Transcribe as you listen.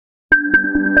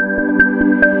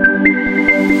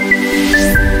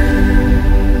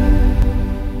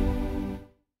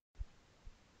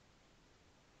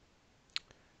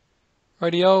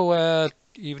Rightio,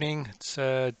 evening. It's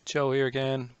Joe here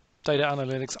again. Data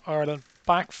Analytics Ireland,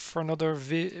 back for another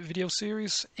video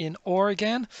series in OR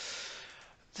again.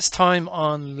 This time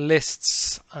on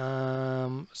lists.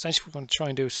 Essentially, we're going to try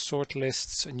and do sort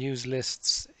lists and use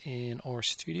lists in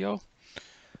Rstudio.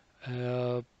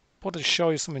 Wanted to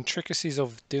show you some intricacies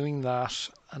of doing that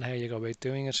and how you go about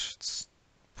doing it. It's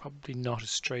probably not as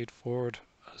straightforward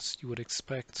as you would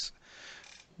expect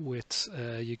with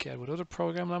you get with other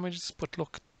program languages, but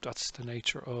look, that's the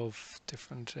nature of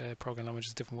different program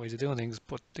languages, different ways of doing things,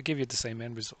 but they give you the same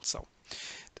end result, so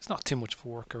there's not too much of a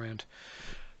workaround.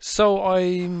 So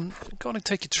I'm going to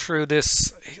take you through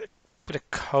this bit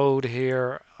of code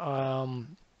here. What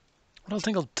I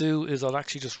think I'll do is I'll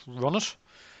actually just run it,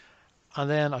 and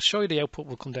then I'll show you the output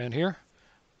will come down here,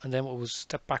 and then we'll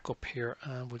step back up here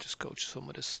and we'll just go to some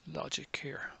of this logic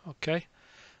here. Okay,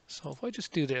 so if I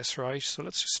just do this, right, so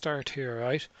let's just start here,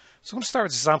 right? So I'm going to start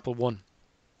with example one.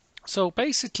 So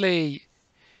basically,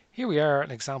 here we are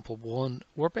in example one.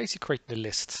 We're basically creating a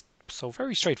list. So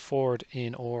very straightforward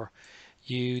in OR.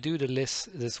 You do the list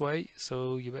this way.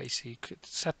 So you basically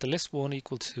set the list one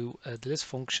equal to the list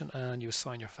function and you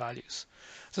assign your values.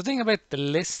 So the thing about the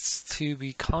lists to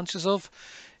be conscious of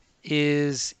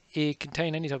is it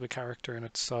contain any type of character in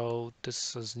it. So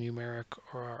this is numeric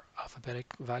or alphabetic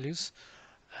values.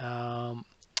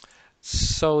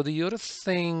 So the other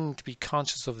thing to be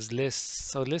conscious of is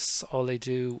lists. So lists, all they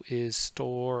do is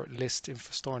store and list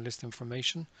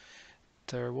information.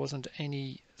 There wasn't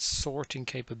any sorting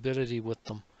capability with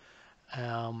them.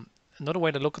 Another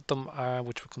way to look at them,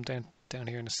 which will come down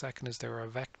here in a second, is they're a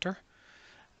vector.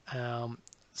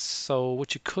 So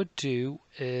what you could do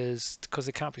is, because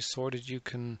they can't be sorted, you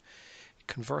can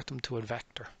convert them to a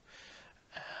vector.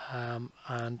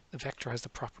 And the vector has the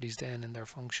properties then in their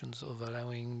functions of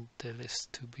allowing the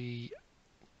list to be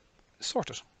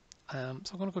sorted. So I'm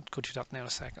going to go to that now in a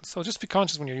second. So just be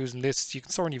conscious when you're using lists, you can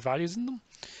store any values in them,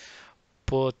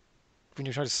 but when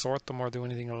you try to sort them or do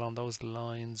anything along those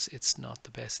lines, it's not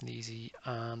the best and easy.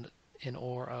 And in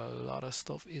OR, a lot of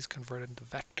stuff is converted into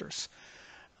vectors.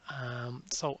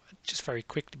 So just very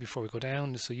quickly before we go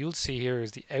down, so you'll see here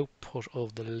is the output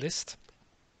of the list.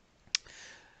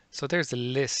 So there's the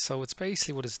list. So it's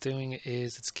basically what it's doing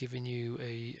is it's giving you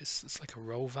it's like a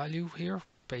row value here,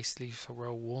 basically for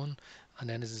row 1, and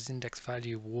then this is index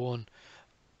value 1,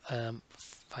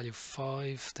 value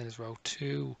 5, then is row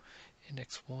 2,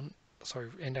 index 1,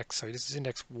 this is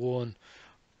index 1,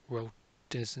 row,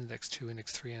 this is index 2,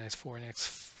 index 3, index 4, index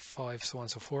 5, so on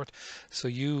and so forth. So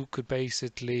you could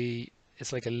basically,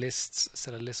 it's like a list,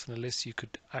 set a list from a list, you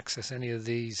could access any of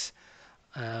these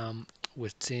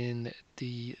within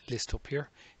the list up here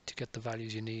to get the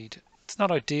values you need. It's not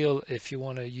ideal if you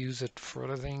want to use it for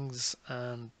other things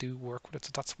and do work with it,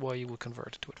 so that's why you would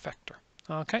convert it to a vector.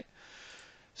 Okay,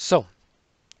 so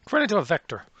converting to a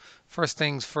vector, first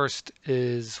things first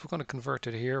is we're going to convert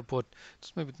it here, but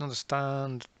just maybe to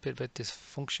understand a bit about this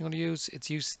function I'm going to use. It's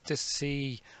used to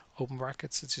see open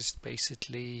brackets. It's just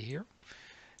basically here.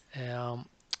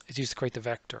 It's used to create the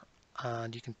vector,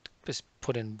 and you can just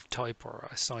put in type or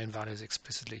assign values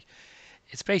explicitly.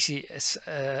 It's basically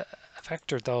a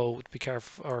vector, though, to be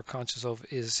careful or conscious of,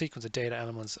 is a sequence of data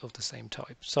elements of the same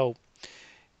type. So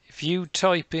if you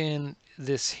type in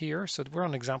this here, so we're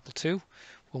on example 2,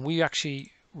 when we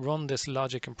actually run this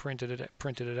logic and printed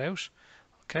it out,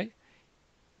 okay,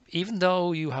 even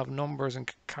though you have numbers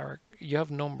and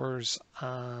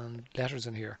letters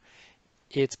in here,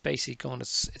 it's basically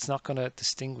it's not going to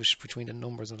distinguish between the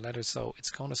numbers and letters, so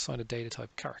it's going to assign a data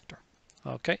type character.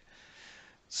 Okay,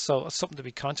 so it's something to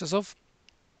be conscious of.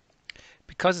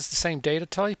 Because it's the same data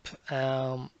type,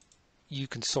 you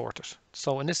can sort it.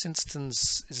 So in this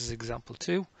instance, this is example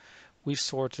 2. We've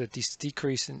sorted that this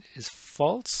decreasing is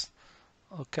false.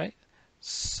 Okay,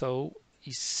 so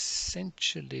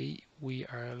essentially we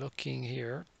are looking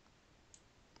here.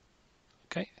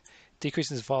 Okay,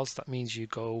 decreasing is false. That means you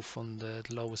go from the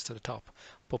lowest to the top.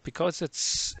 But because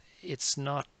it's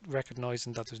not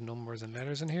recognizing that there's numbers and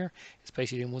letters in here, it's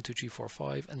basically in 1, 2, 3, 4,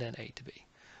 5, and then A to B.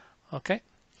 Okay,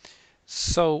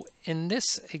 so in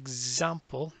this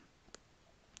example,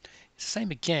 it's the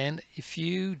same again. If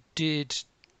you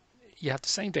have the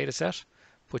same data set,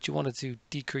 but you wanted to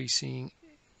decreasing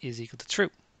is equal to true.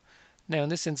 Now in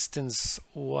this instance,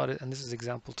 and this is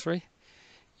example 3,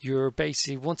 you're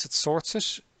basically, once it sorts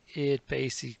it, it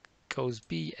basically goes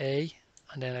BA,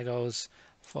 and then it goes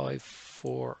 5,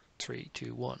 4, 3,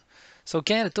 2, 1. So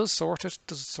again, it does sort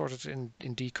it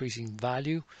in decreasing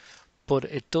value, but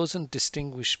it doesn't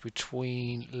distinguish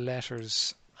between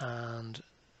letters and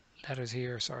letters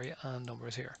here, sorry, and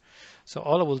numbers here. So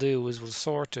all it will do is we'll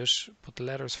sort it, put the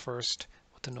letters first,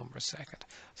 put the numbers second.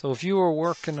 So if you were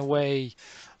working away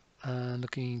and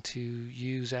looking to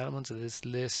use elements of this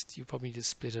list, you probably need to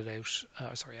split it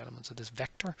out. Sorry, elements of this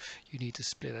vector. You need to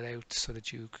split it out so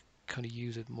that you kind of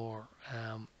use it more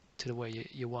to the way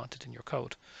you want it in your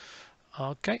code.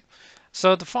 Okay,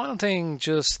 so the final thing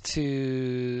just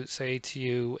to say to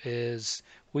you is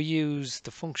we use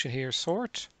the function here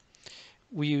sort.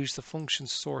 We use the function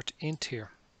sort int here.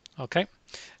 Okay,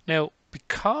 now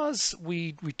because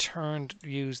we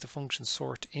used the function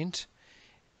sort int,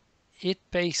 it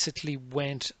basically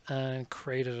went and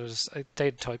created as a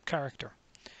data type character.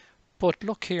 But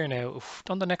look here now,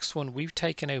 on the next one we've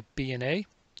taken out B and A,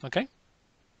 okay,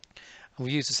 and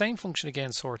we use the same function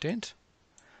again, sort int,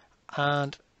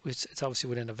 and it's obviously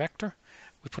within a vector.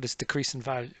 We put its decreasing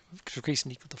value,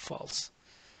 decreasing equal to false.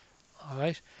 All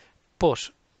right, but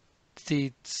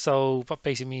what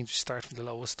basically means we start from the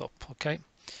lowest up. Okay,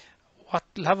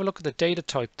 have a look at the data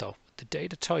type though. The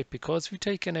data type, because we've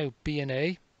taken out B and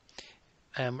A,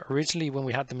 originally when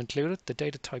we had them included, the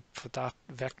data type for that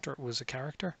vector was a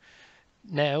character.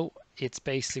 Now it's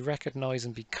basically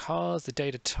recognizing, because the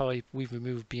data type we've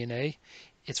removed B and A,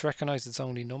 it's recognized it's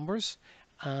only numbers,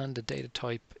 and the data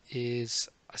type is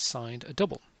assigned a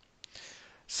double.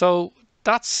 So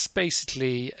that's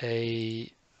basically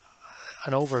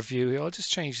an overview. I'll just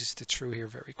change this to true here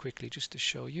very quickly just to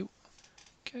show you.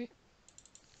 Okay,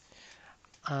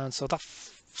 and so that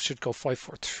should go 5,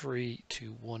 4, 3,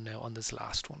 2, 1 now on this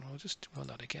last one. I'll just run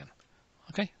that again.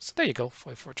 Okay, so there you go,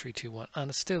 5, 4, 3, 2, 1, and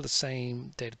it's still the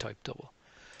same data type double.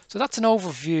 So that's an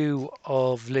overview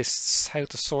of lists, how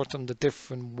to sort them, the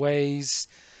different ways,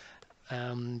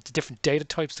 the different data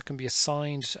types that can be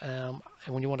assigned. And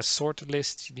when you want to sort a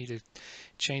list, you need to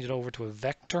change it over to a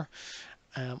vector.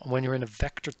 When you're in a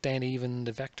vector, then even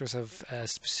the vectors have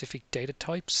specific data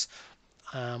types,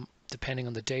 depending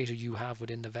on the data you have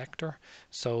within the vector.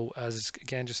 So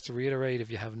again, just to reiterate,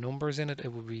 if you have numbers in it,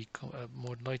 it will be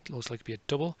most likely be a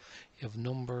double. You have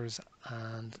numbers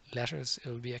and letters, it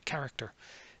will be a character.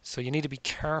 So you need to be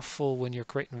careful when you're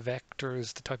creating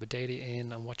vectors, the type of data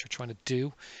in and what you're trying to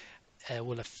do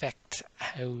will affect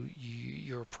how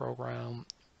your program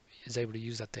is able to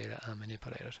use that data and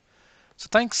manipulate it. So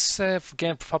thanks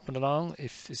again for popping along.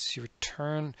 If it's your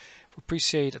turn, we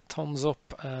appreciate a thumbs up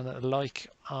and a like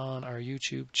on our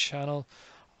YouTube channel.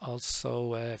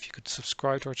 Also, if you could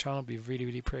subscribe to our channel, it'd be really,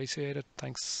 really appreciated.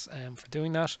 Thanks for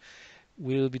doing that.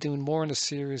 We'll be doing more in the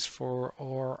series for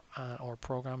our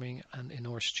programming and in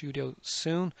Rstudio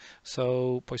soon.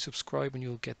 So by subscribing,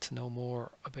 you'll get to know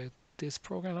more about this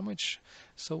program language.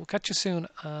 So we'll catch you soon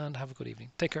and have a good evening.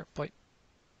 Take care. Bye.